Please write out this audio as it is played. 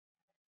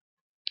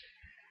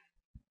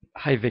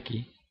Hi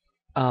Vicky.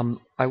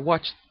 I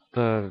watched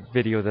the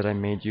video that I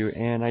made you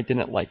and I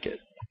didn't like it.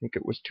 I think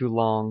it was too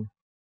long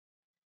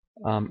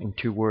and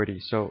too wordy.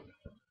 So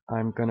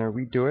I'm gonna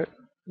redo it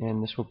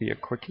and this will be a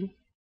quickie.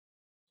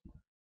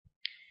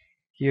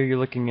 Here you're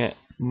looking at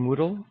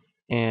Moodle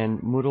and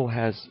Moodle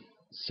has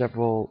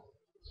several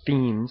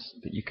themes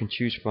that you can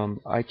choose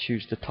from. I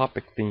choose the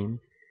topic theme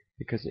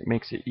because it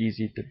makes it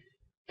easy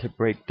to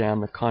break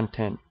down the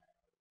content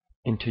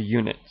into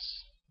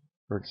units.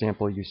 For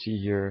example, you see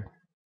here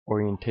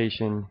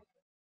orientation,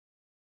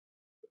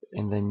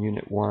 and then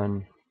Unit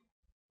 1,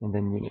 and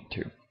then Unit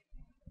 2.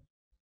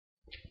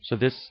 So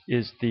this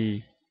is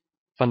the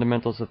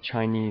Fundamentals of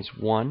Chinese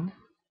 1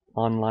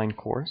 online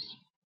course,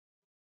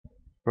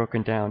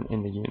 broken down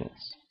in the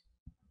units.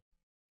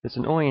 There's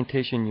an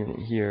orientation unit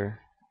here,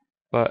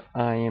 but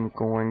I am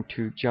going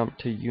to jump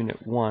to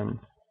Unit 1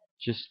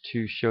 just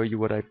to show you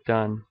what I've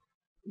done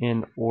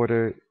in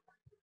order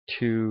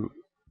to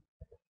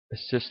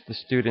assist the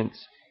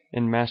students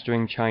in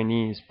mastering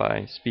Chinese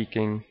by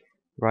speaking,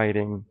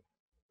 writing,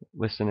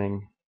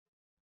 listening,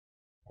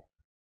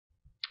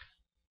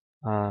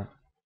 and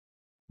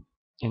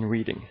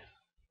reading.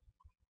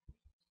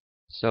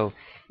 So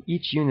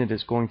each unit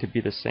is going to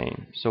be the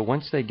same. So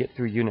once they get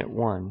through Unit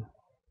 1,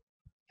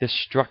 this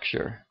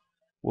structure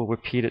will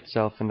repeat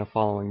itself in the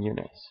following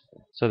units.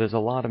 So there's a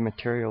lot of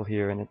material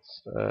here and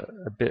it's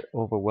a bit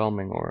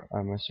overwhelming, or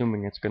I'm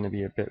assuming it's going to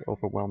be a bit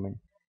overwhelming.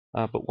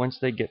 But once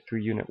they get through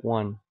Unit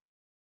 1,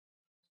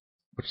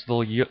 which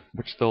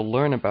they'll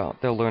learn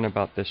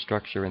about this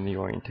structure in the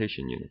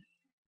orientation unit.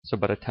 So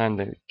by the time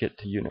they get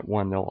to Unit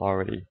 1, they'll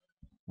already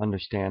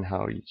understand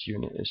how each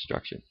unit is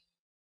structured.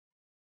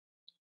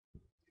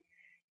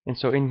 And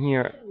so in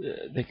here,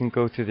 they can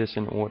go through this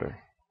in order.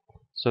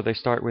 So they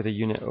start with a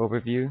unit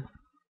overview,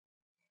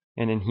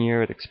 and in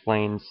here it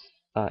explains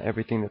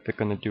everything that they're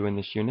going to do in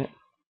this unit.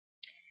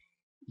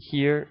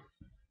 Here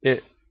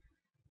it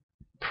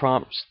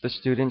prompts the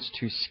students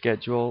to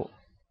schedule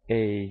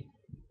a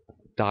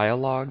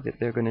dialogue that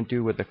they're going to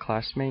do with a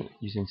classmate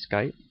using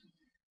Skype,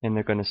 and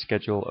they're going to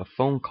schedule a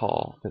phone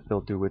call that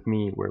they'll do with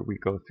me where we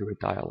go through a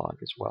dialogue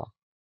as well.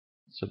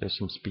 So there's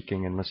some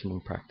speaking and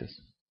listening practice.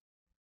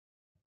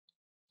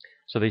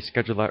 So they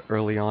schedule that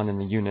early on in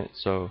the unit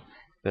so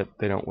that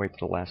they don't wait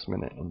till the last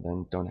minute and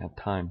then don't have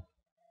time.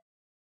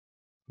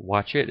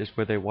 Watch It is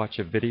where they watch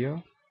a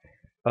video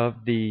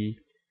of the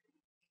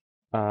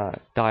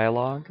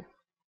dialogue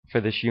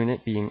for this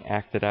unit being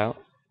acted out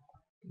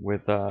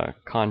with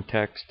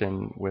context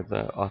and with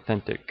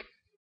authentic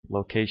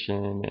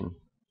location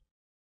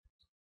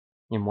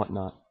and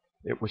whatnot.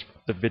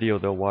 The video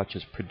they'll watch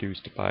is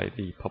produced by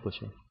the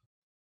publisher.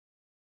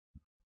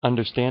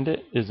 Understand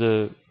It is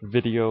a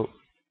video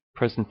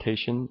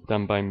presentation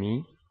done by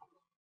me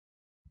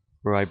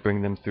where I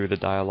bring them through the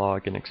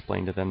dialogue and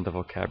explain to them the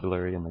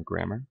vocabulary and the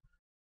grammar.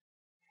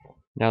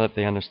 Now that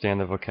they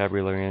understand the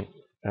vocabulary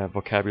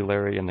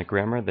and the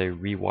grammar, they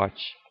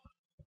re-watch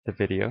the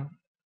video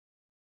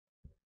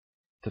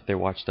that they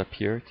watched up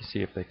here to see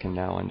if they can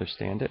now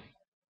understand it.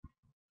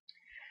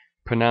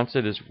 Pronounce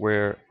It is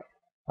where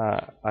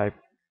I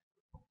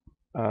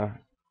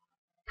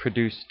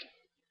produced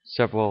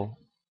several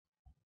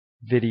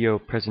video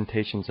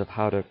presentations of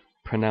how to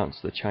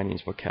pronounce the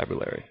Chinese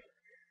vocabulary.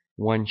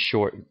 One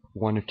short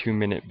 1 or 2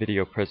 minute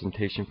video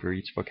presentation for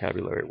each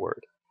vocabulary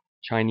word.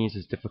 Chinese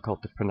is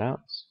difficult to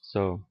pronounce,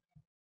 so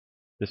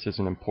this is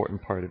an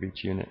important part of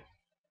each unit.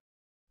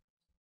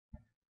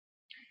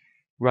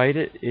 Write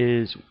It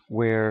is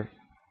where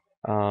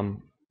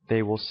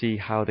they will see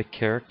how the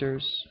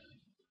characters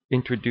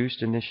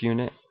introduced in this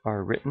unit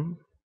are written.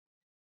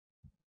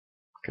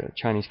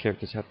 Chinese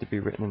characters have to be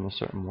written in a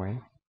certain way.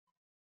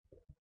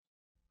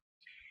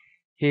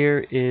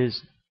 Here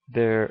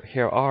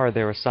are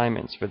their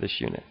assignments for this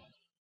unit.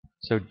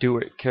 So Do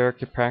It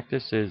character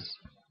practice is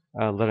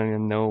letting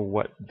them know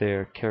what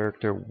their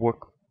character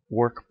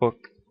workbook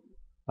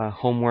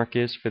homework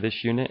is for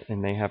this unit,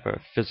 and they have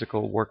a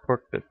physical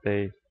workbook that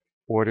they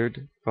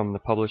ordered from the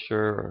publisher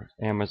or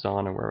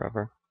Amazon or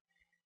wherever.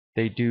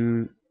 They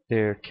do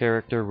their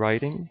character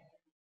writing.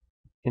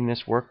 In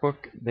this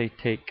workbook, they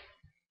take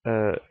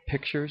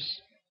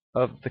pictures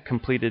of the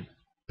completed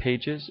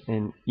pages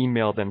and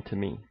email them to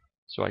me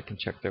so I can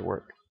check their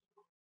work.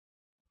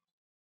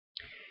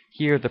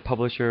 Here, the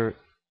publisher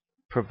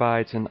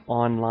provides an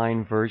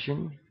online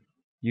version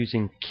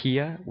using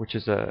Kia, which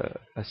is a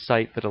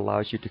site that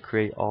allows you to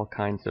create all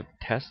kinds of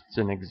tests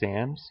and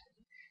exams.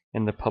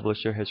 And the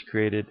publisher has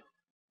created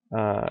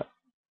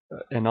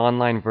an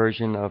online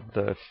version of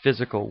the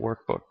physical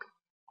workbook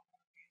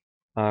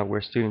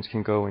where students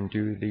can go and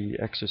do the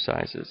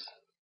exercises.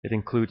 It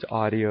includes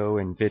audio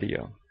and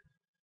video.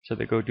 So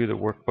they go do the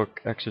workbook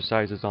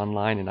exercises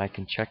online and I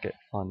can check it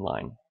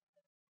online.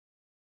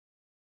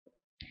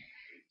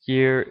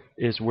 Here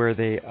is where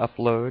they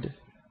upload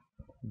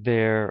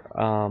their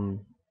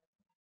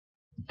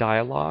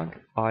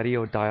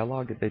audio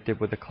dialogue that they did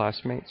with a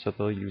classmate. So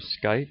they'll use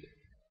Skype.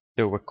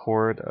 They'll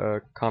record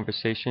a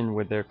conversation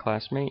with their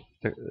classmate.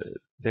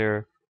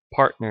 Their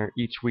partner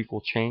each week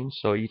will change.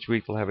 So each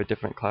week they'll have a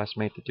different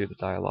classmate to do the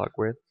dialogue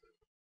with.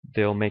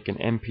 They'll make an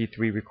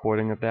MP3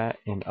 recording of that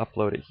and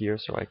upload it here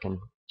so I can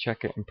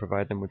check it and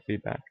provide them with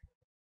feedback.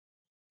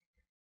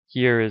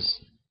 Here is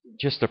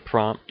just a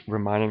prompt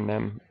reminding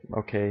them,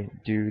 okay,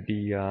 do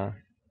the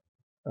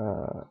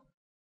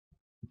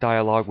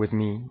dialogue with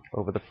me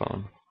over the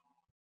phone.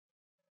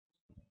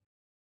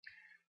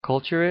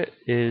 Culture It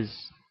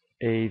is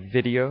a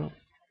video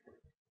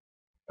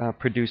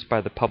produced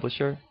by the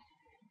publisher.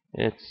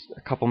 It's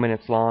a couple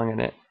minutes long and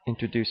it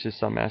introduces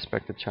some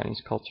aspect of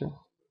Chinese culture.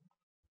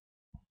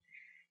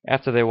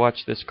 After they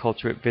watch this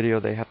Culture It video,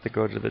 they have to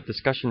go to the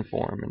discussion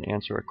forum and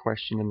answer a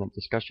question in the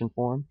discussion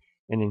forum.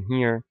 And in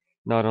here,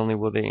 not only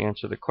will they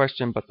answer the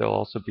question, but they'll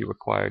also be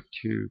required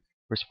to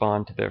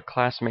respond to their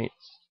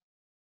classmates'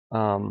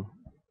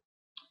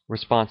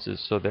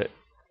 responses so that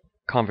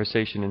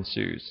conversation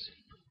ensues.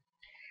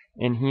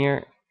 In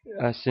here,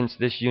 since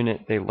this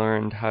unit they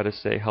learned how to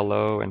say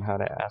hello and how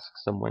to ask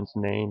someone's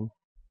name,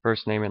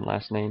 first name and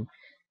last name,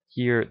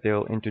 here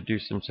they'll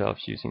introduce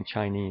themselves using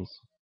Chinese.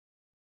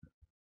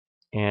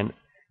 And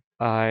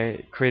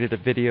I created a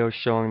video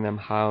showing them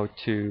how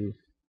to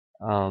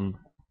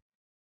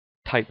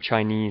type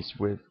Chinese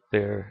with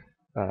their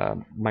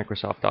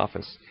Microsoft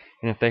Office.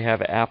 And if they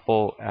have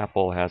Apple,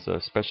 Apple has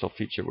a special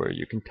feature where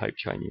you can type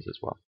Chinese as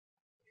well.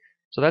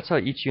 So that's how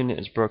each unit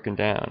is broken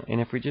down. And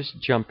if we just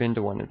jump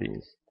into one of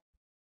these,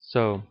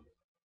 so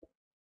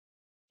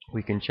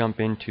we can jump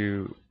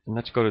into, and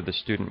let's go to the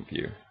student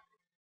view.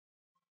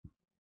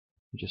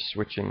 I'm just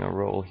switching a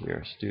role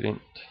here,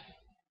 student.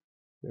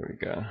 There we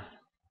go.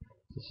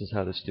 This is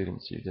how the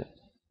students use it.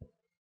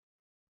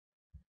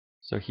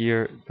 So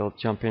here they'll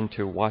jump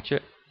into watch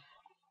it.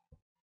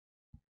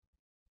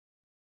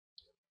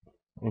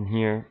 And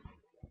here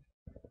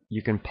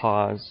you can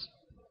pause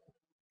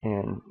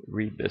and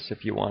read this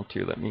if you want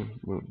to. Let me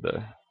move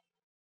the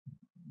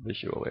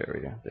visual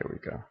area. There we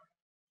go.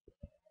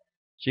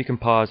 So you can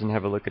pause and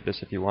have a look at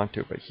this if you want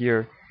to. But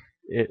here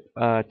it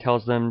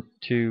tells them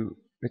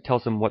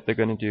what they're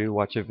going to do,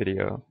 watch a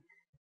video.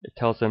 It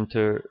tells them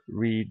to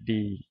read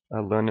the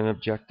learning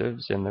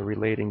objectives and the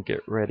relate and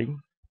get ready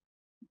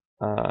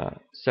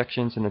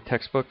sections in the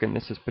textbook. And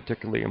this is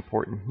particularly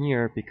important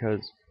here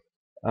because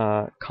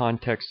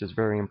context is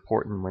very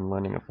important when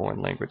learning a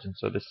foreign language, and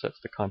so this sets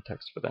the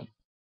context for them.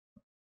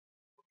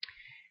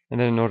 And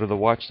then in order to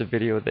watch the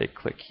video, they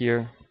click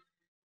here.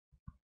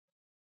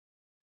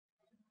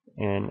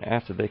 And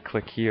after they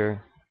click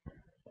here,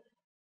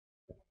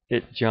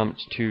 it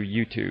jumps to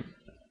YouTube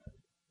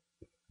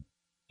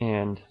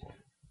and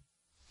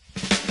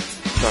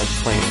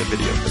starts playing the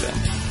video for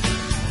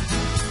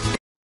them.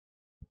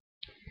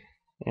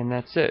 And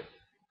that's it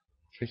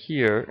for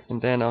here.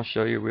 And then I'll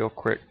show you real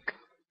quick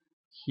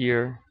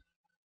here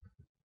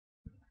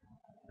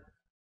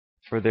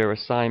for their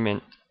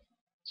assignment.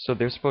 So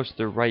they're supposed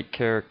to write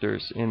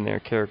characters in their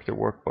character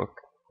workbook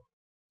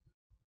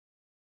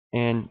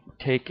and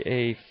take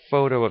a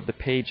photo of the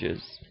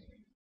pages.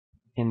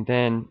 And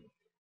then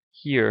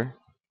here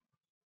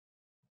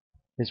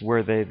is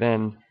where they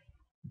then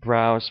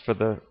browse for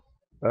the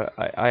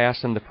I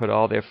asked them to put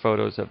all their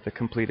photos of the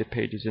completed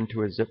pages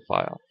into a zip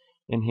file.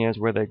 And here's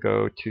where they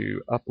go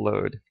to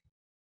upload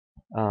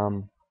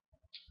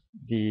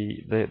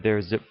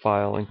their zip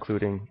file,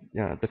 including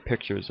the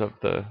pictures of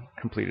the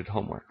completed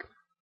homework.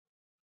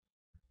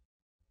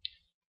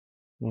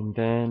 And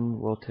then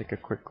we'll take a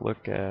quick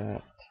look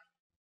at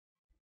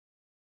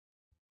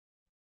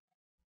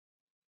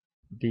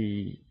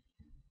the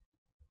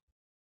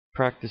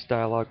practice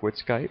dialogue with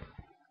Skype.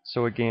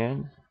 So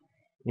again,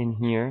 in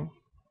here,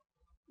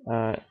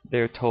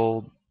 they're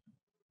told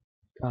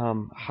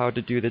how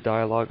to do the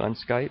dialogue on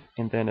Skype,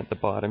 and then at the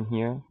bottom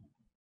here,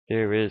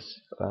 there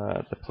is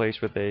the place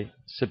where they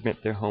submit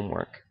their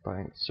homework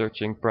by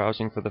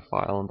browsing for the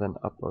file, and then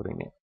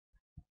uploading it.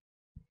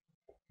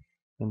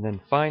 And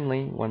then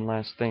finally, one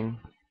last thing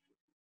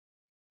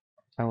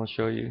I will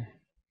show you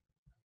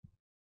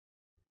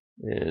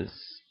is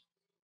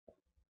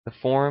the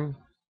forum.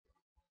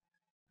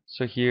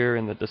 So here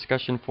in the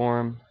discussion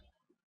forum,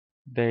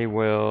 they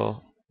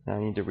will, I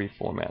need to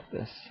reformat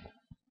this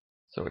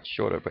so it's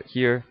shorter, but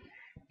here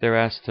they're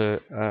asked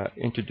to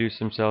introduce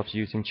themselves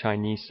using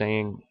Chinese,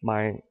 saying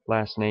my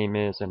last name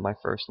is and my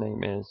first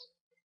name is,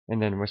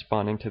 and then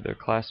responding to their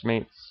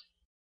classmates,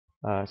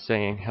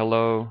 saying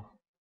hello,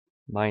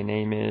 my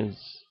name is,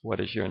 what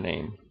is your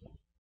name?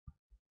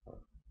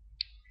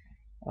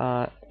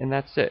 And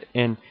that's it.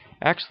 And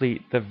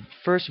actually, the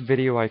first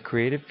video I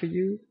created for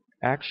you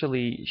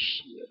actually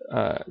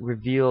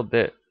revealed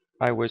that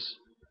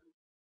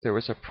there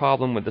was a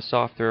problem with the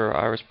software.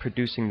 I was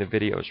producing the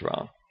videos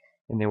wrong,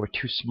 and they were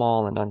too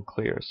small and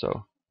unclear.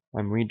 So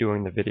I'm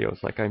redoing the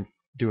videos like I'm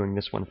doing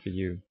this one for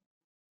you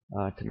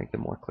to make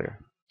them more clear.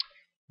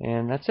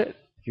 And that's it.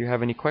 If you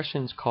have any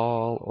questions,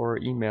 call or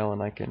email,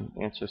 and I can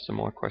answer some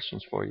more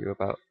questions for you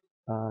about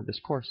this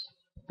course.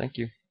 Thank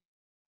you.